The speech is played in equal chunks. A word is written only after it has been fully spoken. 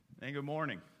Hey, good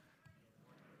morning.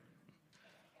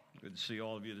 Good to see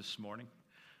all of you this morning.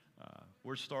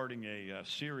 We're starting a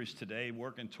series today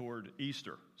working toward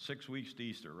Easter, 6 weeks to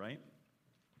Easter, right?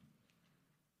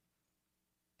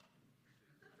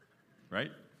 Right?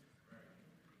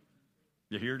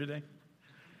 You here today?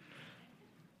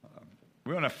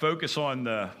 We want to focus on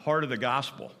the heart of the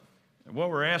gospel. And what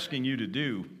we're asking you to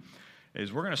do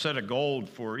is we're going to set a goal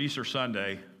for Easter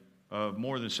Sunday of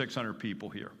more than 600 people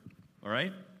here, all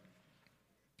right?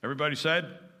 Everybody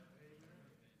said?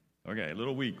 Okay, a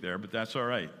little weak there, but that's all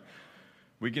right.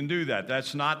 We can do that.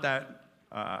 That's not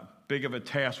that big of a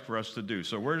task for us to do.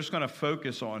 So we're just going to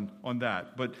focus on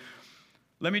that. But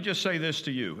let me just say this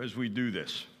to you as we do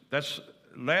this.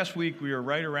 Last week we were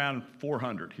right around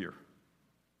 400 here.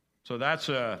 So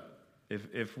that's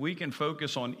if we can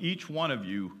focus on each one of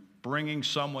you bringing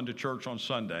someone to church on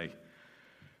Sunday,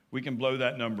 we can blow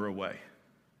that number away.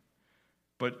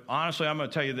 But honestly, I'm going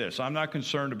to tell you this. I'm not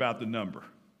concerned about the number.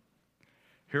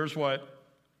 Here's what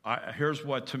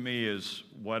to me is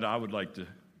what I would like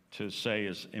to say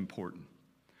is important.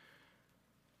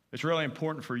 It's really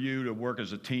important for you to work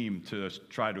as a team to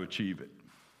try to achieve it.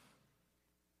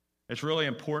 It's really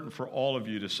important for all of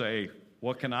you to say,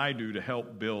 what can I do to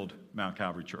help build Mount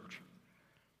Calvary Church?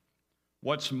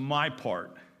 What's my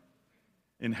part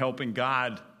in helping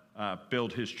God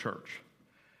build his church?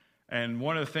 And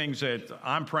one of the things that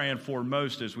I'm praying for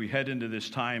most as we head into this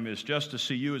time is just to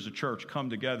see you as a church come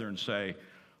together and say,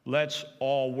 let's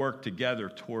all work together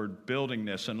toward building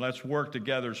this, and let's work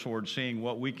together toward seeing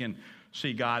what we can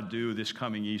see God do this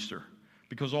coming Easter.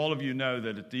 Because all of you know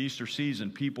that at the Easter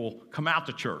season, people come out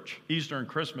to church. Easter and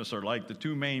Christmas are like the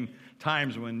two main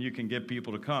times when you can get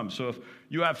people to come. So if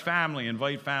you have family,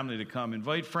 invite family to come.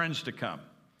 Invite friends to come.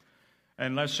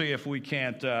 And let's see if we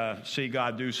can't see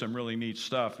God do some really neat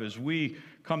stuff as we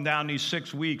come down these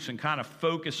 6 weeks and kind of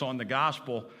focus on the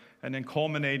gospel and then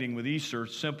culminating with Easter,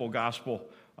 simple gospel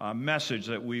message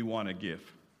that we want to give.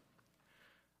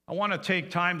 I want to take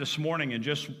time this morning and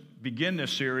just begin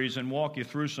this series and walk you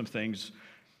through some things.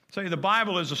 Say the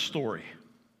Bible is a story.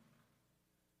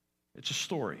 It's a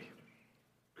story.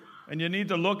 And you need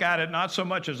to look at it not so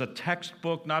much as a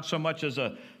textbook, not so much as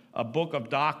a book of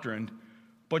doctrine,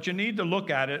 but you need to look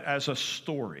at it as a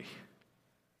story,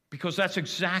 because that's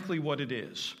exactly what it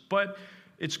is. But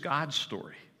it's God's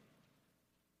story.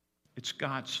 It's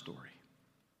God's story.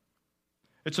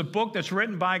 It's a book that's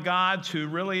written by God to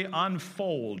really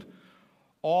unfold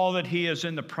all that he is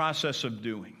in the process of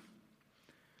doing.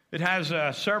 It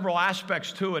has several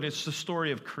aspects to it. It's the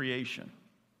story of creation.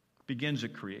 It begins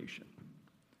at creation.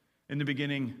 In the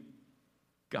beginning,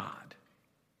 God.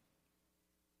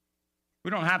 We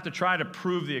don't have to try to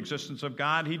prove the existence of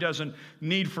God. He doesn't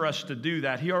need for us to do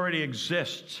that. He already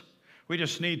exists. We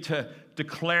just need to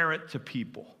declare it to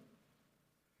people.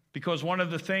 Because one of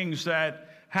the things that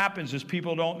happens is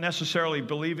people don't necessarily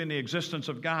believe in the existence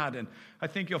of God. And I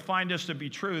think you'll find this to be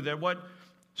true, that what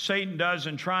Satan does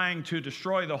in trying to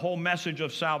destroy the whole message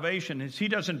of salvation is he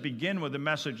doesn't begin with the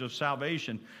message of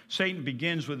salvation. Satan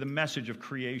begins with the message of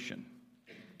creation.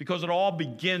 Because it all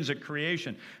begins at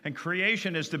creation. And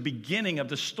creation is the beginning of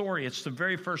the story. It's the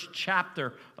very first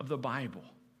chapter of the Bible.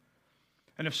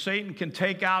 And if Satan can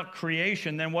take out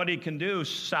creation, then what he can do,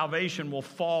 salvation will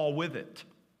fall with it.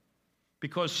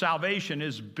 Because salvation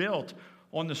is built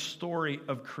on the story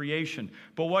of creation.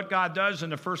 But what God does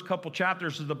in the first couple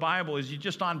chapters of the Bible is he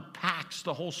just unpacks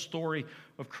the whole story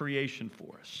of creation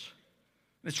for us.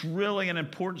 It's really an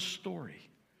important story.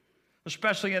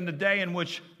 Especially in the day in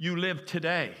which you live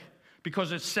today.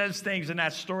 Because it says things in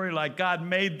that story like God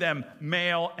made them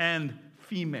male and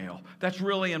female. That's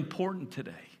really important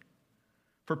today.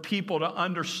 For people to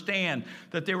understand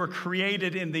that they were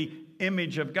created in the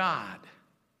image of God.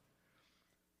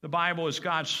 The Bible is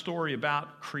God's story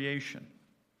about creation.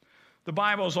 The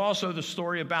Bible is also the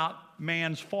story about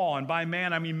man's fall. And by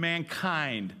man, I mean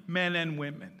mankind, men and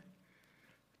women.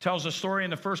 Tells a story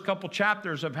in the first couple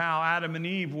chapters of how Adam and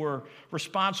Eve were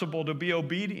responsible to be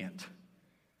obedient.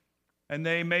 And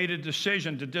they made a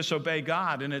decision to disobey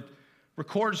God. And it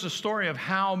records the story of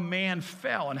how man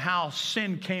fell and how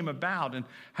sin came about and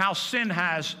how sin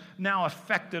has now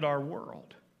affected our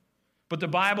world. But the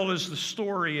Bible is the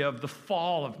story of the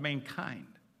fall of mankind.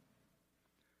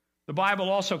 The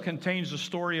Bible also contains the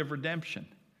story of redemption.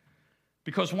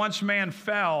 Because once man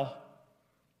fell,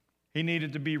 he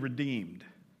needed to be redeemed.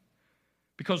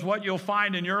 Because what you'll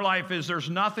find in your life is there's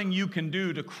nothing you can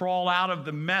do to crawl out of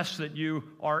the mess that you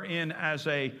are in as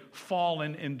a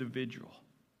fallen individual.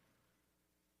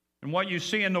 And what you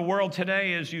see in the world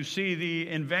today is you see the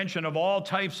invention of all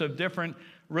types of different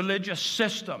religious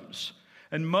systems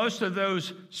And most of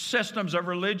those systems of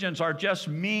religions are just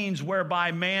means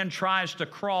whereby man tries to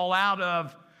crawl out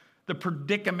of the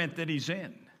predicament that he's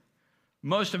in.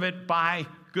 Most of it by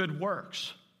good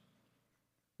works.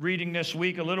 Reading this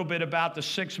week a little bit about the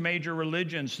 6 major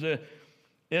religions, the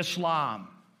Islam.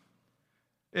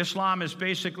 Islam is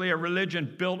basically a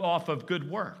religion built off of good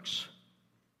works.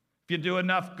 If you do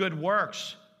enough good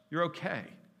works, you're okay.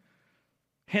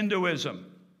 Hinduism,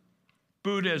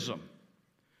 Buddhism,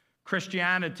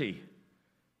 Christianity,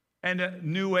 and a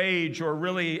New Age, or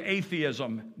really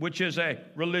atheism, which is a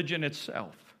religion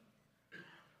itself.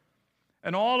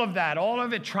 And all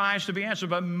of it tries to be answered,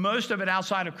 but most of it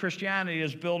outside of Christianity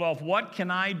is built off, what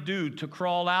can I do to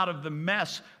crawl out of the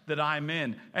mess that I'm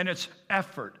in? And it's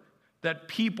effort that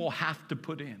people have to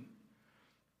put in.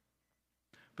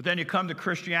 But then you come to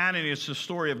Christianity, it's the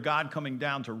story of God coming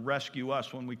down to rescue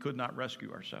us when we could not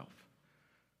rescue ourselves.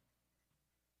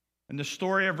 And the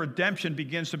story of redemption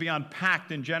begins to be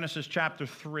unpacked in Genesis chapter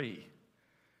 3.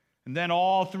 And then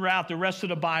all throughout the rest of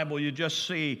the Bible, you just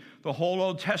see the whole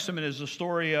Old Testament is the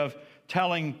story of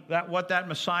telling that what that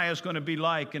Messiah is going to be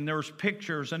like. And there's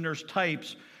pictures and there's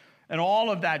types. And all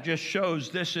of that just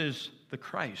shows this is the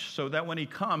Christ. So that when he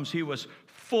comes, he was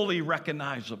fully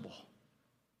recognizable.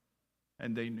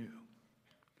 And they knew.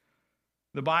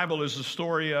 The Bible is the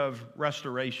story of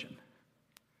restoration.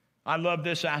 I love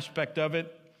this aspect of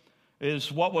it.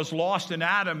 Is what was lost in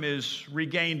Adam is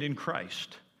regained in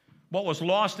Christ. What was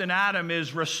lost in Adam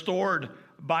is restored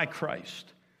by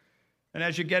Christ. And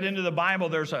as you get into the Bible,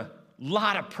 there's a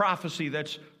lot of prophecy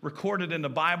that's recorded in the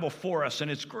Bible for us, and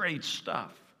it's great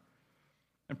stuff.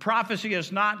 And prophecy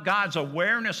is not God's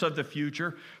awareness of the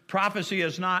future. Prophecy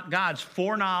is not God's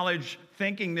foreknowledge,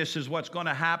 thinking this is what's going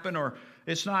to happen, or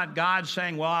it's not God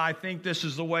saying, well, I think this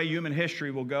is the way human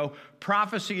history will go.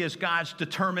 Prophecy is God's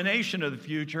determination of the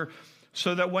future,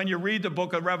 so that when you read the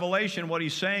book of Revelation, what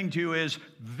he's saying to you is,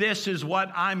 this is what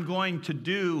I'm going to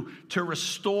do to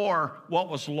restore what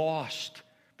was lost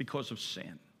because of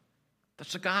sin.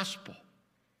 That's the gospel.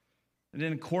 And it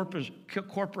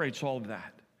incorporates all of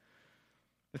that.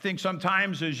 I think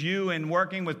sometimes as you in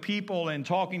working with people and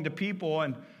talking to people,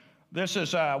 and this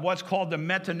is what's called the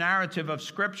meta-narrative of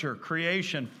Scripture: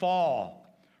 creation,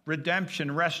 fall,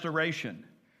 redemption, restoration.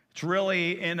 It's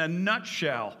really, in a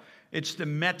nutshell, it's the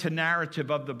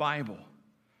meta-narrative of the Bible.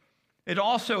 It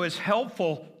also is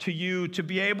helpful to you to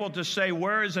be able to say,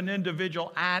 where is an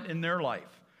individual at in their life?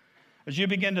 As you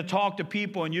begin to talk to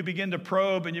people and you begin to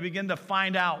probe and you begin to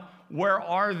find out, where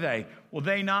are they? Well,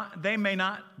 they may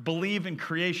not believe in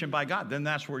creation by God. Then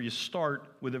that's where you start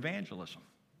with evangelism.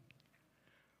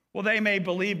 Well, they may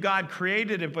believe God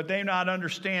created it, but they not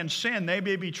understand sin. They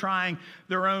may be trying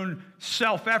their own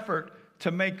self-effort to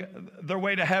make their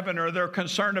way to heaven, or they're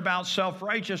concerned about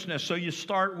self-righteousness. So you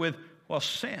start with, well,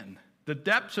 sin, the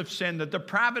depths of sin, the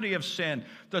depravity of sin,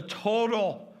 the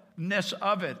totalness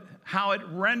of it, how it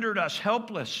rendered us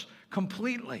helpless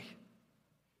completely.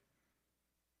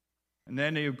 And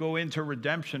then you go into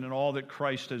redemption and all that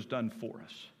Christ has done for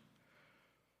us.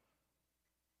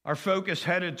 Our focus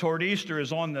headed toward Easter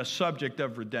is on the subject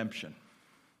of redemption.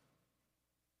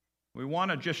 We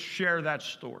want to just share that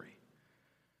story.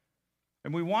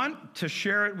 And we want to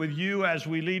share it with you as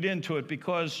we lead into it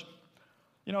because,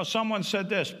 someone said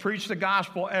this: preach the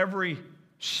gospel every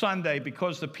Sunday,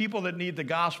 because the people that need the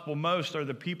gospel most are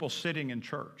the people sitting in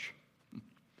church.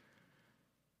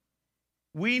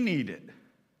 We need it.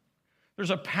 There's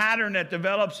a pattern that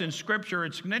develops in Scripture.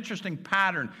 It's an interesting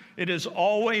pattern. It is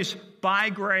always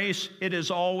by grace. It is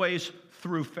always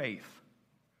through faith.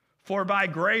 For by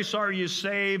grace are you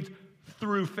saved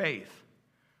through faith.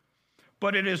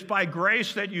 But it is by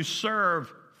grace that you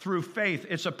serve through faith.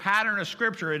 It's a pattern of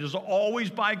Scripture. It is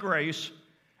always by grace,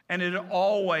 and it is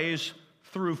always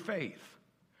through faith.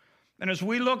 And as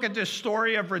we look at this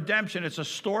story of redemption, it's a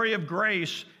story of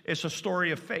grace. It's a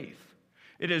story of faith.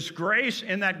 It is grace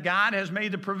in that God has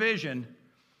made the provision.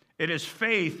 It is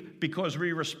faith because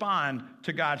we respond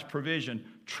to God's provision,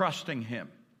 trusting Him.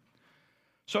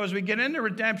 So as we get into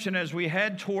redemption, as we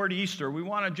head toward Easter, we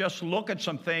want to just look at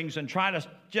some things and try to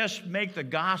just make the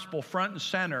gospel front and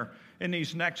center in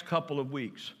these next couple of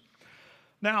weeks.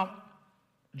 Now,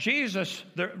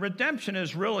 the redemption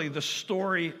is really the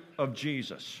story of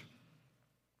Jesus.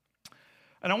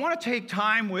 And I want to take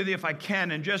time with you, if I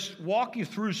can, and just walk you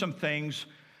through some things.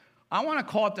 I want to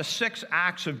call it the 6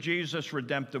 acts of Jesus'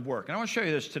 redemptive work. And I want to show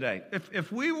you this today.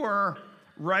 If we were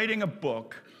writing a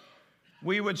book,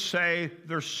 we would say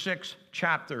there's 6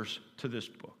 chapters to this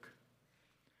book.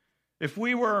 If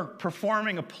we were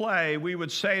performing a play, we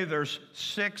would say there's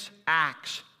 6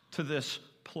 acts to this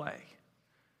play.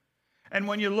 And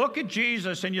when you look at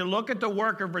Jesus and you look at the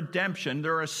work of redemption,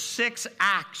 there are 6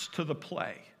 acts to the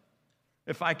play,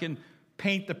 if I can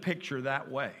paint the picture that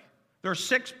way. There are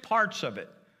 6 parts of it,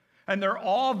 and they're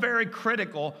all very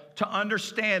critical to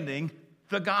understanding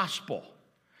the gospel.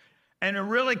 And you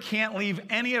really can't leave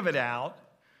any of it out.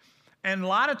 And a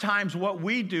lot of times what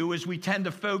we do is we tend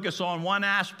to focus on one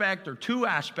aspect or 2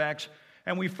 aspects,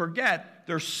 and we forget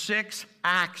there's 6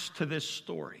 acts to this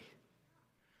story.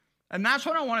 And that's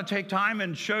what I want to take time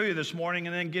and show you this morning,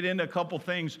 and then get into a couple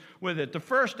things with it. The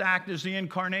first act is the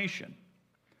incarnation.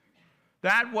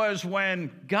 That was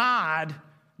when God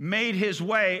made his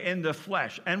way in the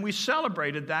flesh. And we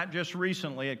celebrated that just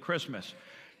recently at Christmas.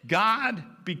 God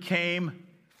became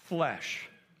flesh.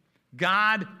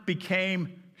 God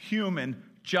became human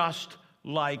just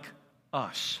like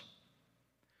us.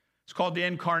 It's called the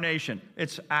incarnation.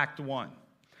 It's Act 1.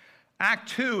 Act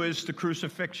 2 is the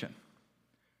crucifixion.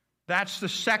 That's the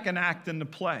second act in the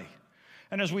play.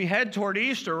 And as we head toward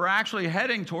Easter, we're actually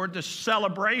heading toward the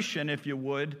celebration, if you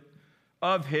would,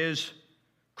 of his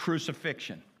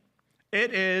crucifixion.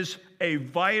 It is a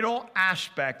vital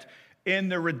aspect in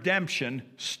the redemption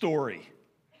story.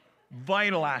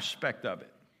 Vital aspect of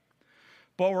it.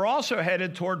 But we're also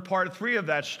headed toward part 3 of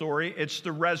that story. It's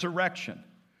the resurrection.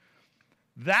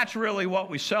 That's really what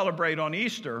we celebrate on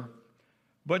Easter.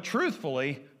 But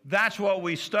truthfully, that's what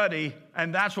we study,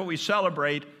 and that's what we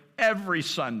celebrate every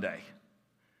Sunday.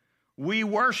 We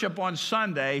worship on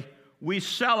Sunday. We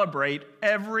celebrate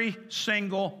every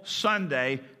single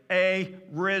Sunday a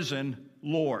risen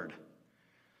Lord.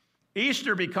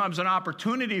 Easter becomes an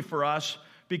opportunity for us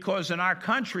because in our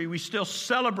country, we still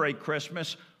celebrate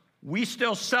Christmas. We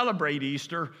still celebrate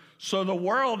Easter. So the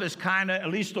world is at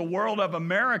least the world of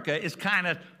America is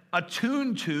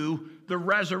attuned to the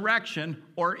resurrection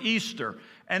or Easter.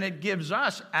 And it gives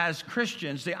us as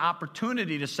Christians the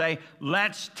opportunity to say,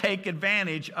 let's take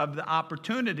advantage of the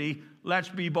opportunity. Let's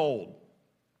be bold.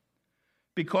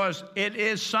 Because it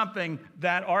is something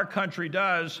that our country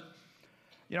does.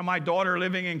 You know, my daughter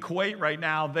living in Kuwait right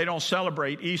now, they don't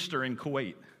celebrate Easter in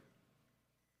Kuwait.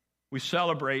 We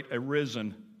celebrate a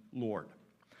risen Lord.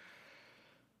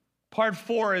 Part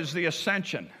 4 is the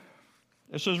ascension.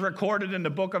 This is recorded in the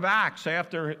book of Acts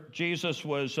after Jesus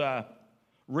was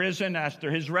risen, after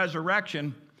his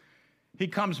resurrection. He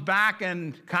comes back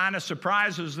and kind of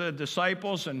surprises the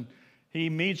disciples, and he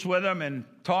meets with them and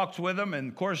talks with them. And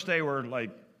of course, they were like,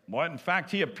 what? In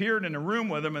fact, he appeared in a room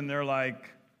with them, and they're like,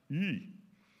 And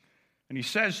he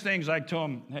says things like to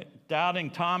him, hey, doubting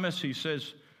Thomas, he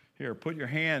says, here, put your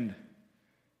hand,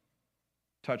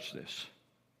 touch this.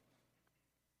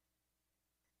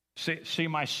 See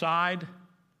my side?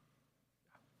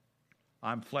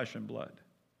 I'm flesh and blood.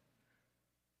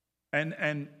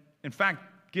 And in fact,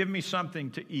 give me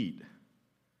something to eat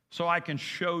so I can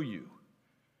show you.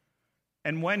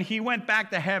 And when he went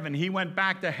back to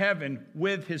heaven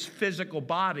with his physical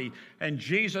body, and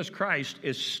Jesus Christ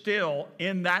is still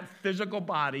in that physical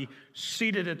body,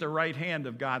 seated at the right hand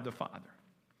of God the Father.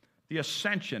 The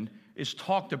ascension is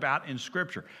talked about in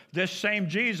Scripture. This same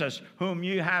Jesus, whom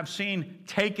you have seen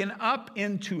taken up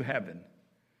into heaven,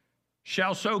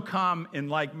 shall so come in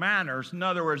like manners. In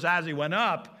other words, as he went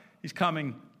up, he's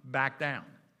coming back down.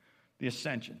 The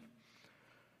ascension.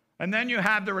 And then you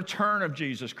have the return of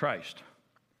Jesus Christ.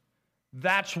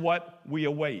 That's what we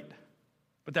await.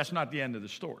 But that's not the end of the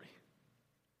story.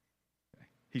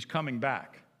 He's coming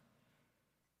back.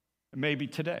 And maybe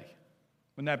today.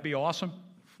 Wouldn't that be awesome?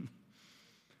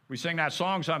 We sing that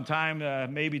song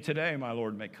sometime, maybe today my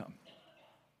Lord may come.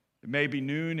 It may be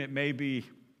noon, it may be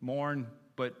morn,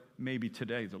 but maybe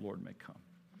today the Lord may come.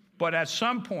 But at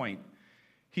some point,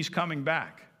 he's coming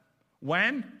back.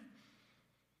 When?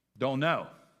 Don't know.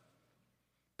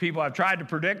 People have tried to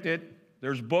predict it.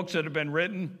 There's books that have been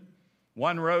written.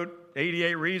 One wrote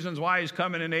 88 reasons why he's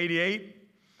coming in 88.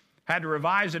 Had to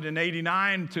revise it in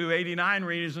 89 to 89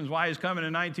 reasons why he's coming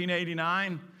in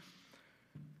 1989.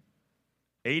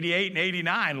 88 and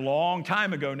 89, a long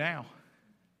time ago now.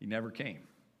 He never came.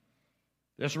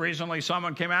 Just recently,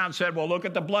 someone came out and said, well, look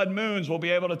at the blood moons. We'll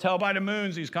be able to tell by the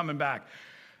moons he's coming back.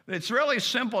 It's really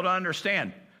simple to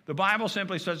understand. The Bible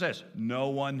simply says this, no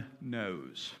one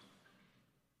knows.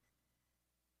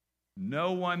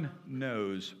 No one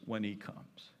knows when he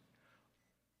comes.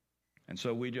 And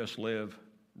so we just live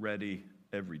ready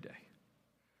every day.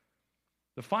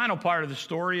 The final part of the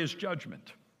story is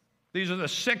judgment. These are the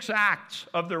 6 acts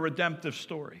of the redemptive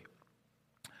story.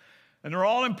 And they're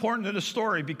all important to the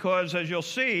story because, as you'll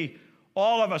see,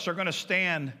 all of us are going to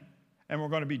stand and we're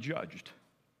going to be judged.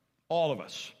 All of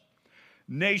us.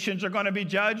 Nations are going to be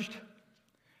judged.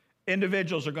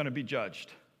 Individuals are going to be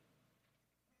judged.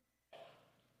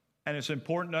 And it's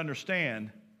important to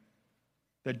understand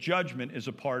that judgment is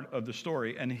a part of the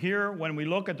story. And here, when we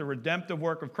look at the redemptive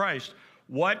work of Christ,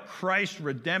 what Christ's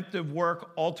redemptive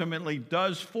work ultimately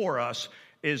does for us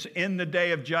is in the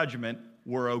day of judgment,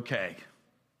 we're okay.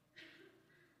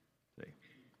 See?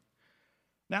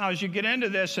 Now, as you get into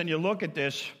this and you look at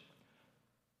this,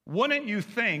 wouldn't you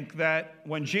think that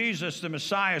when Jesus, the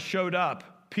Messiah, showed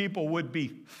up, people would be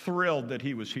thrilled that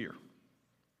he was here?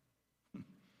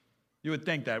 You would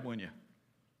think that, wouldn't you?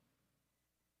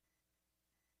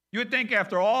 You would think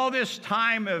after all this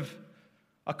time of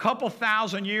a couple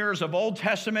thousand years of Old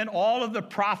Testament, all of the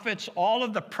prophets, all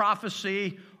of the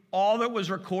prophecy, all that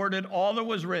was recorded, all that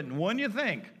was written, wouldn't you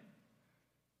think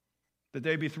that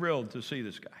they'd be thrilled to see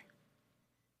this guy?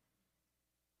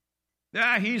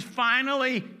 Yeah, he's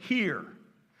finally here.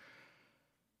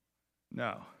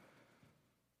 No.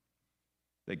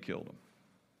 They killed him.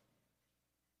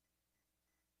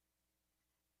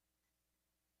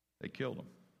 They killed him.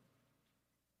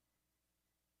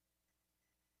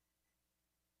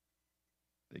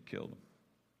 They killed him.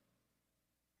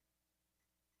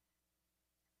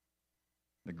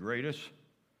 The greatest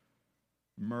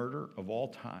murder of all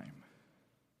time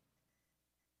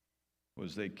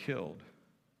was they killed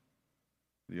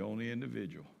the only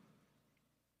individual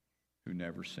who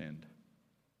never sinned.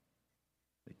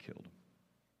 They killed him.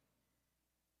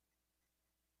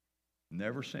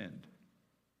 Never sinned.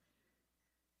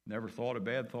 Never thought a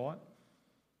bad thought.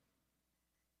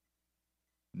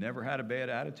 Never had a bad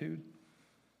attitude.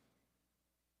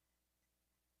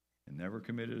 And never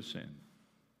committed a sin.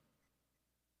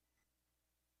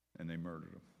 And they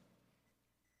murdered him.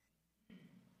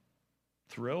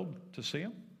 Thrilled to see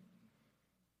him?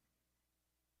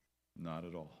 Not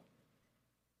at all.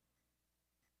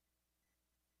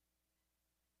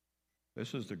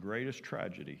 This is the greatest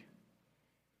tragedy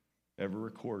ever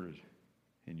recorded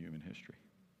in human history.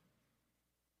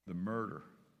 The murder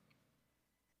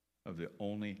of the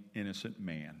only innocent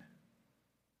man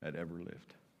that ever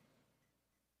lived.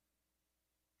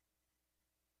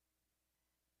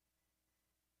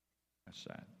 That's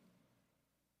sad.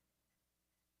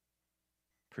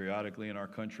 Periodically in our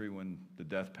country, when the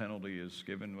death penalty is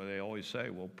given, they always say,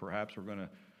 well, perhaps we're going to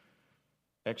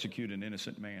execute an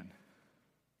innocent man.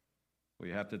 Well,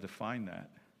 you have to define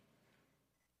that,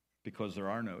 because there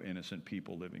are no innocent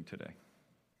people living today.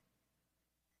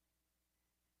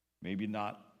 Maybe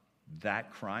not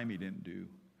that crime he didn't do.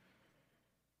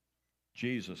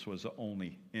 Jesus was the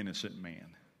only innocent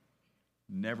man.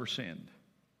 Never sinned.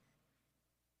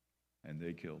 And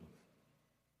they killed him.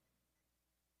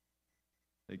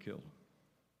 They killed him.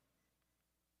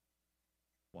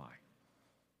 Why?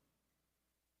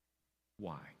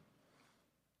 Why? Let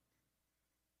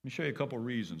me show you a couple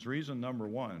reasons. Reason number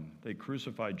one, they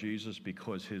crucified Jesus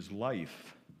because his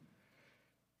life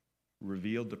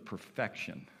revealed the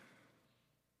perfection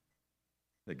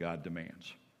that God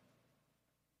demands.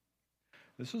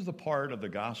 This is the part of the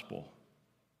gospel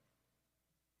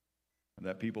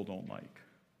that people don't like.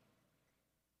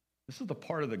 This is the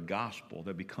part of the gospel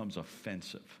that becomes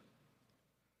offensive.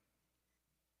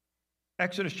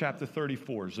 Exodus chapter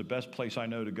 34 is the best place I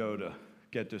know to go to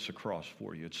get this across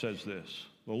for you. It says this: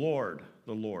 the Lord,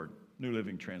 New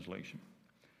Living Translation,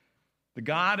 the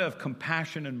God of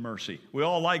compassion and mercy. We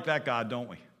all like that God, don't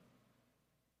we?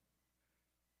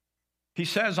 He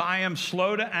says, I am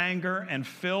slow to anger and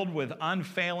filled with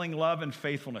unfailing love and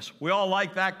faithfulness. We all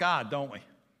like that God, don't we?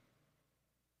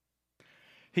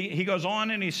 He goes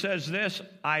on and he says this: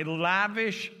 I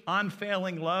lavish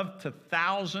unfailing love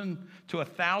to a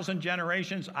thousand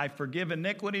generations. I forgive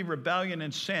iniquity, rebellion,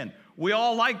 and sin. We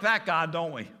all like that God,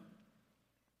 don't we?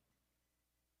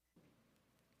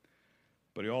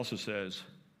 But he also says,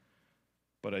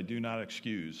 but I do not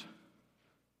excuse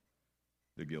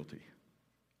the guilty.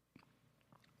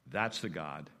 That's the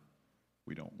God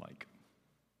we don't like.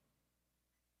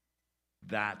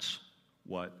 That's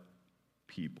what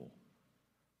people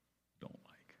don't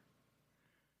like.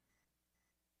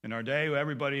 In our day,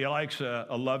 everybody likes a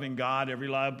loving God.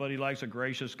 Everybody likes a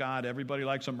gracious God. Everybody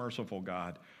likes a merciful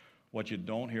God. What you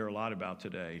don't hear a lot about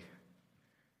today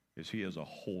is he is a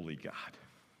holy God.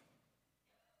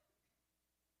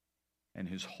 And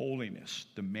his holiness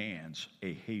demands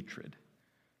a hatred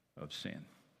of sin.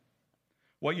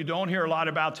 What you don't hear a lot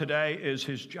about today is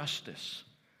his justice.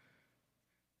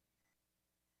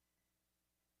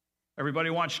 Everybody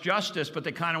wants justice, but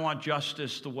they kind of want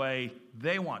justice the way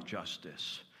they want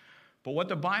justice. But what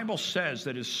the Bible says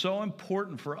that is so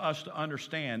important for us to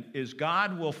understand is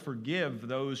God will forgive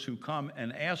those who come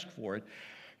and ask for it.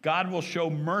 God will show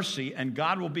mercy, and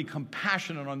God will be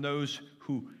compassionate on those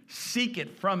who seek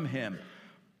it from him.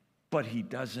 but he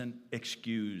doesn't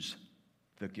excuse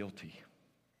the guilty.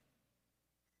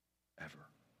 Ever.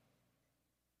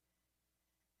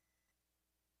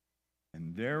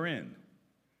 And therein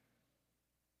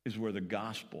is where the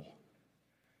gospel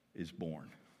is born.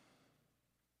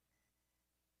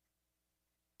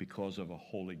 Because of a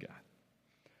holy God.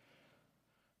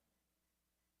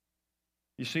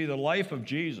 You see, the life of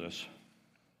Jesus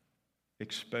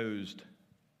exposed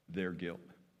their guilt.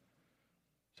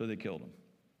 So they killed him.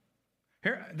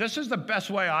 Here, this is the best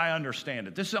way I understand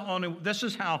it. This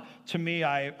is how, to me,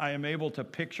 I am able to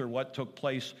picture what took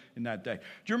place in that day. Do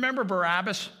you remember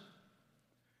Barabbas?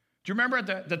 Do you remember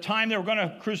at the time they were going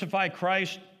to crucify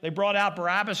Christ? They brought out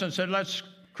Barabbas and said, let's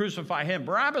crucify him.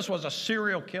 Barabbas was a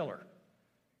serial killer.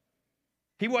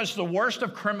 He was the worst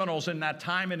of criminals in that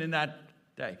time and in that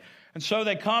day. And so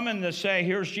they come and they say,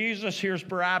 here's Jesus, here's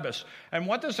Barabbas. And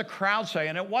what does the crowd say?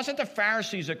 And it wasn't the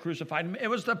Pharisees that crucified him. It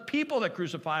was the people that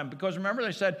crucified him. Because remember,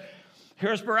 they said,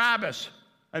 here's Barabbas.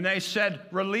 And they said,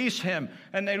 release him.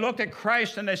 And they looked at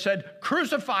Christ and they said,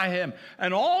 crucify him.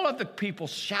 And all of the people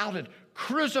shouted,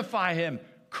 crucify him,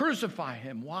 crucify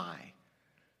him. Why?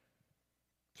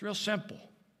 It's real simple.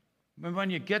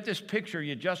 When you get this picture,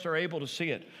 you just are able to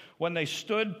see it. When they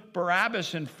stood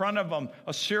Barabbas in front of them,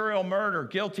 a serial murderer,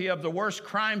 guilty of the worst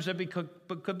crimes that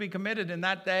could be committed in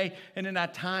that day and in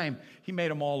that time, he made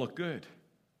them all look good.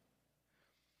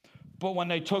 But when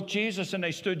they took Jesus and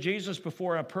they stood Jesus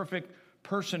before a perfect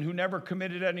person who never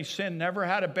committed any sin, never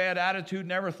had a bad attitude,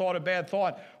 never thought a bad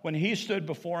thought, when he stood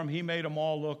before him, he made them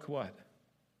all look what?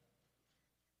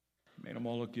 He made them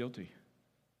all look guilty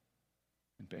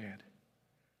and bad.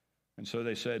 And so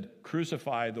they said,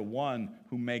 crucify the one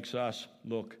who makes us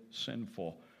look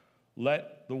sinful.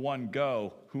 Let the one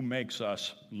go who makes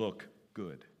us look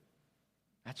good.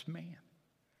 That's man.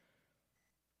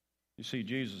 You see,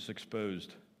 Jesus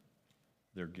exposed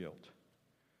their guilt.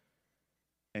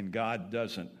 And God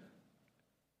doesn't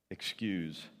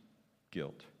excuse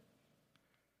guilt.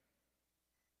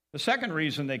 The second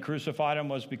reason they crucified him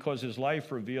was because his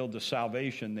life revealed the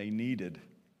salvation they needed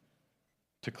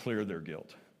to clear their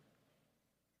guilt.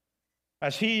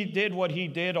 As he did what he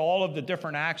did, all of the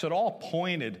different acts, it all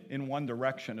pointed in one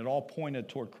direction. It all pointed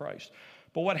toward Christ.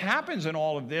 But what happens in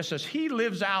all of this is he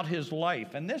lives out his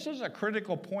life. And this is a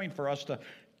critical point for us to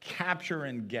capture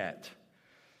and get.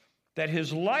 That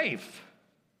his life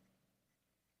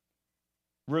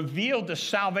revealed the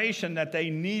salvation that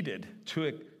they needed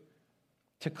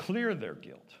to clear their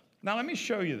guilt. Now let me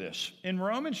show you this. In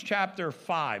Romans chapter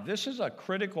 5, this is a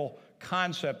critical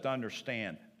concept to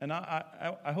understand. And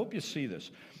I hope you see this.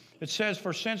 It says,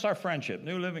 for since our friendship,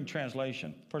 New Living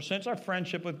Translation, for since our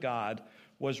friendship with God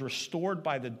was restored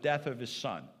by the death of his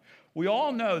son. We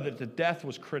all know that the death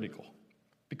was critical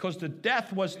because the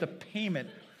death was the payment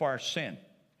for our sin.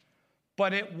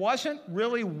 But it wasn't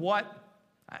really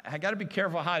I got to be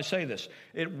careful how I say this.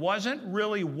 It wasn't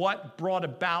really what brought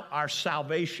about our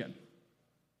salvation.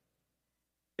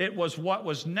 It was what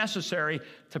was necessary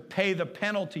to pay the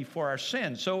penalty for our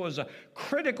sin. So it was a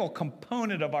critical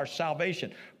component of our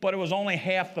salvation, but it was only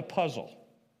half the puzzle.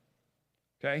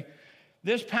 Okay?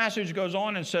 This passage goes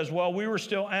on and says, well, we were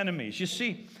still enemies. You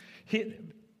see,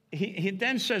 he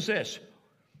then says this.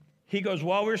 He goes,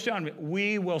 well, we're still enemies.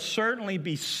 We will certainly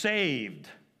be saved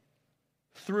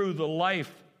through the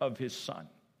life of his son.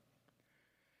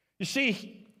 You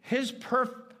see, his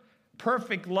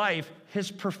perfect life,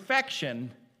 his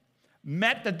perfection,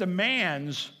 met the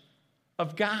demands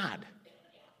of God.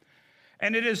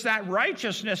 And it is that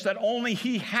righteousness that only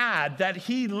he had, that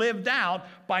he lived out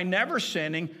by never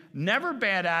sinning, never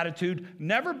bad attitude,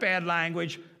 never bad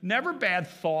language, never bad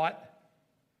thought,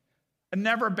 and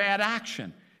never bad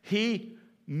action. He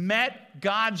met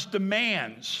God's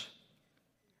demands.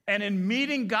 And in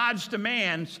meeting God's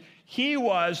demands, he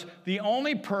was the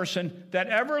only person that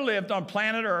ever lived on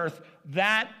planet Earth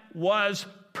that was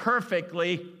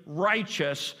perfectly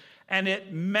righteous, and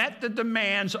it met the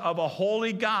demands of a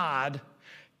holy God.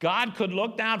 God could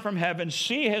look down from heaven,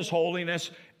 see his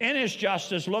holiness, in his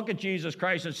justice, look at Jesus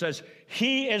Christ and says,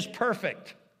 he is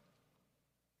perfect.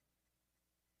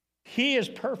 He is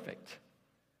perfect.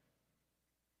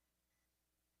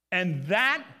 And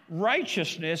that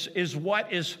righteousness is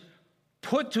what is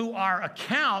put to our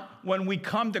account when we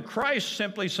come to Christ,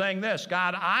 simply saying this,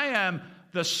 God, I am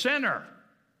the sinner.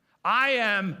 I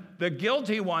am the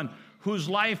guilty one whose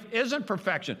life isn't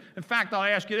perfection. In fact, I'll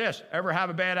ask you this. Ever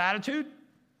have a bad attitude?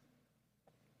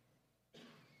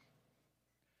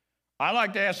 I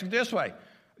like to ask it this way.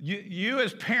 You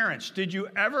as parents, did you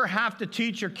ever have to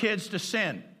teach your kids to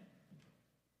sin?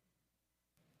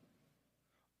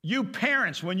 You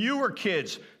parents, when you were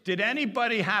kids, did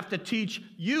anybody have to teach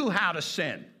you how to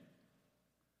sin?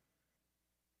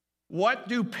 What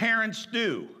do parents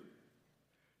do?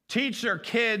 Teach their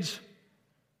kids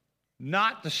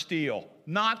not to steal,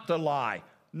 not to lie,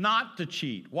 not to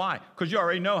cheat. Why? Because you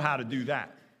already know how to do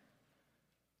that.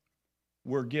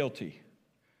 We're guilty.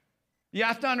 You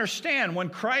have to understand, when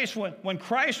Christ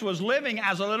was living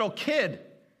as a little kid,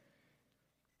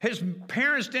 his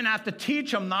parents didn't have to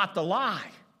teach him not to lie.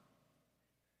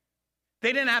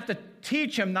 They didn't have to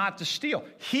teach him not to steal.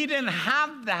 He didn't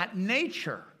have that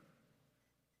nature.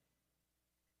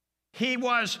 He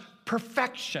was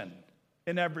perfection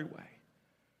in every way.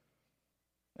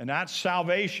 And that's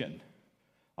salvation.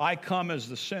 I come as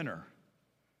the sinner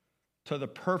to the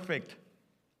perfect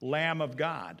Lamb of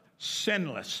God,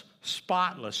 sinless,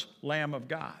 spotless Lamb of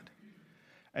God.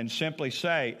 And simply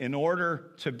say, in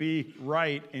order to be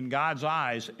right in God's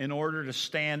eyes, in order to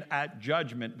stand at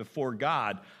judgment before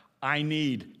God, I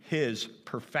need his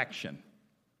perfection.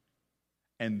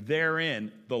 And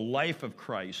therein, the life of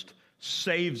Christ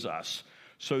saves us.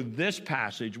 So this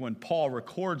passage, when Paul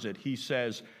records it, he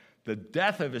says, the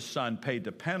death of his son paid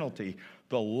the penalty.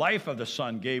 The life of the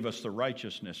son gave us the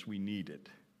righteousness we needed.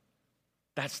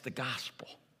 That's the gospel.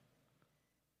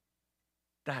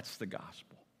 That's the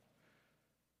gospel.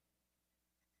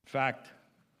 In fact,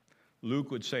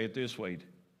 Luke would say it this way: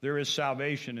 there is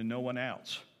salvation in no one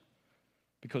else,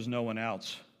 because no one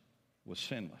else was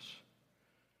sinless.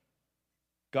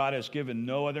 God has given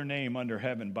no other name under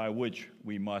heaven by which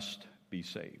we must be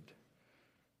saved.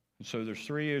 And so there's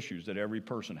three issues that every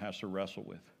person has to wrestle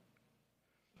with.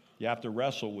 You have to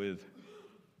wrestle with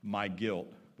my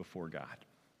guilt before God.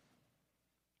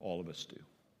 All of us do.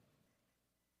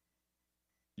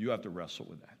 You have to wrestle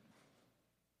with that.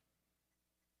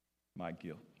 My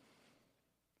guilt.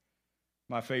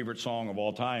 My favorite song of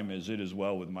all time is "It Is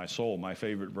Well With My Soul." My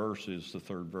favorite verse is the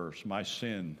third verse. My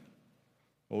sin,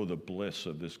 oh, the bliss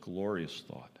of this glorious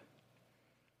thought.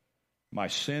 My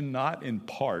sin, not in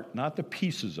part, not the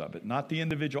pieces of it, not the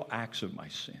individual acts of my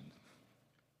sin.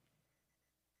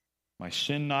 My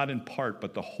sin, not in part,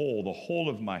 but the whole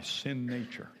of my sin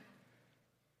nature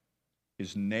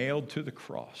is nailed to the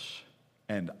cross,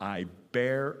 and I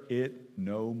bear it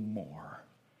no more.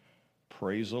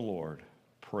 Praise the Lord,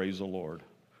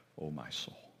 oh my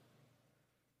soul.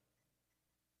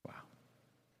 Wow.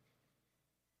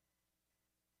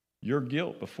 Your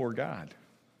guilt before God,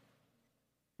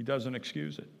 he doesn't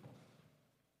excuse it.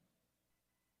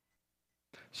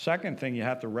 Second thing you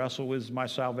have to wrestle with is my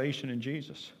salvation in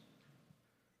Jesus.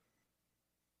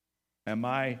 Am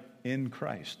I in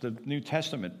Christ? The New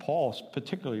Testament, Paul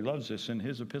particularly loves this in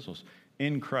his epistles.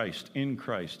 In Christ, in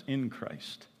Christ, in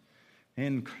Christ,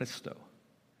 in Christo,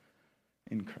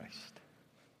 in Christ.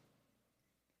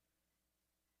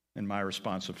 And my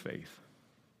response of faith.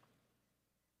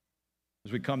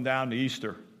 As we come down to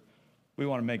Easter, we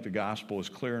want to make the gospel as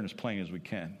clear and as plain as we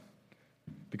can.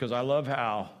 Because I love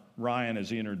how Ryan,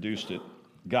 as he introduced it,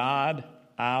 God,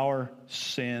 our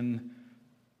sin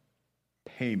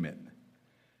payment.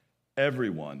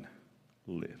 Everyone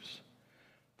lives.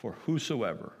 For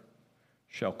whosoever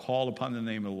shall call upon the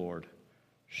name of the Lord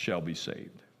shall be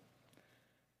saved.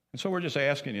 And so we're just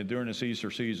asking you during this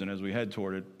Easter season, as we head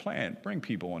toward it, bring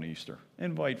people on Easter.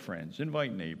 Invite friends,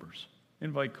 invite neighbors,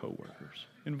 invite coworkers,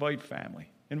 invite family,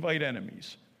 invite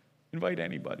enemies, invite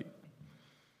anybody.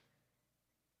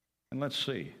 And let's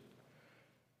see.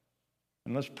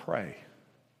 And let's pray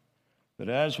that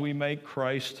as we make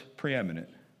Christ preeminent,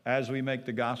 as we make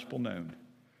the gospel known,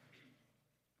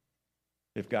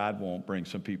 if God won't bring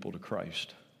some people to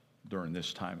Christ during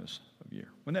this time of year.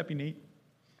 Wouldn't that be neat?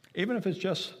 Even if it's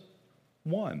just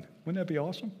one. Wouldn't that be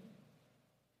awesome?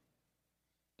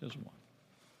 Just one.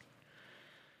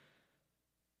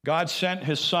 God sent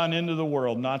his son into the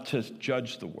world not to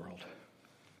judge the world,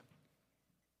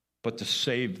 but to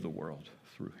save the world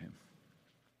through him.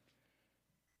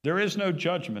 There is no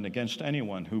judgment against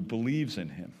anyone who believes in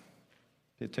him.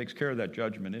 It takes care of that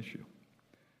judgment issue.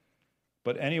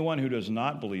 But anyone who does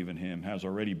not believe in him has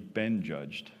already been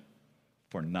judged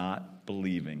for not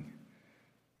believing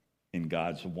in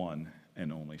God's one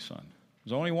and only Son.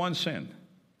 There's only one sin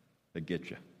that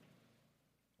gets you.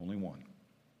 Only one.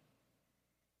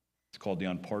 It's called the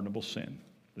unpardonable sin.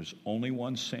 There's only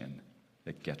one sin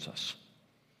that gets us.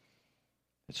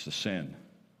 It's the sin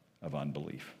of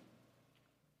unbelief.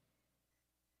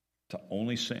 It's the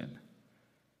only sin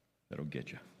that'll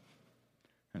get you.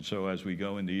 And so as we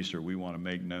go into Easter, we want to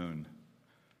make known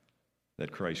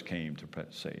that Christ came to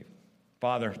save.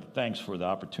 Father, thanks for the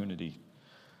opportunity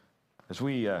as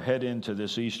we head into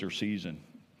this Easter season.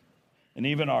 And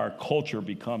even our culture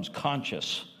becomes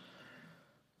conscious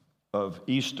of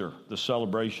Easter, the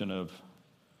celebration of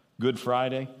Good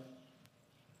Friday,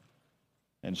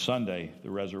 and Sunday, the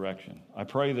resurrection. I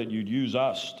pray that you'd use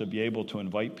us to be able to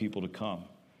invite people to come.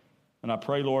 And I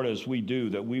pray, Lord, as we do,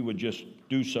 that we would just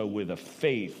do so with a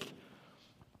faith,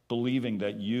 believing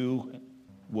that you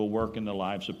will work in the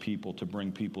lives of people to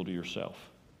bring people to yourself.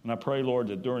 And I pray, Lord,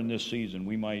 that during this season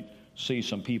we might see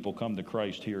some people come to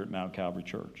Christ here at Mount Calvary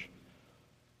Church.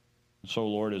 And so,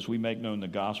 Lord, as we make known the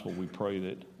gospel, we pray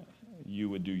that you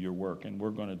would do your work. And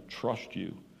we're going to trust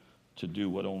you to do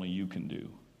what only you can do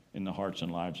in the hearts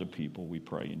and lives of people, we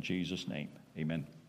pray in Jesus' name. Amen.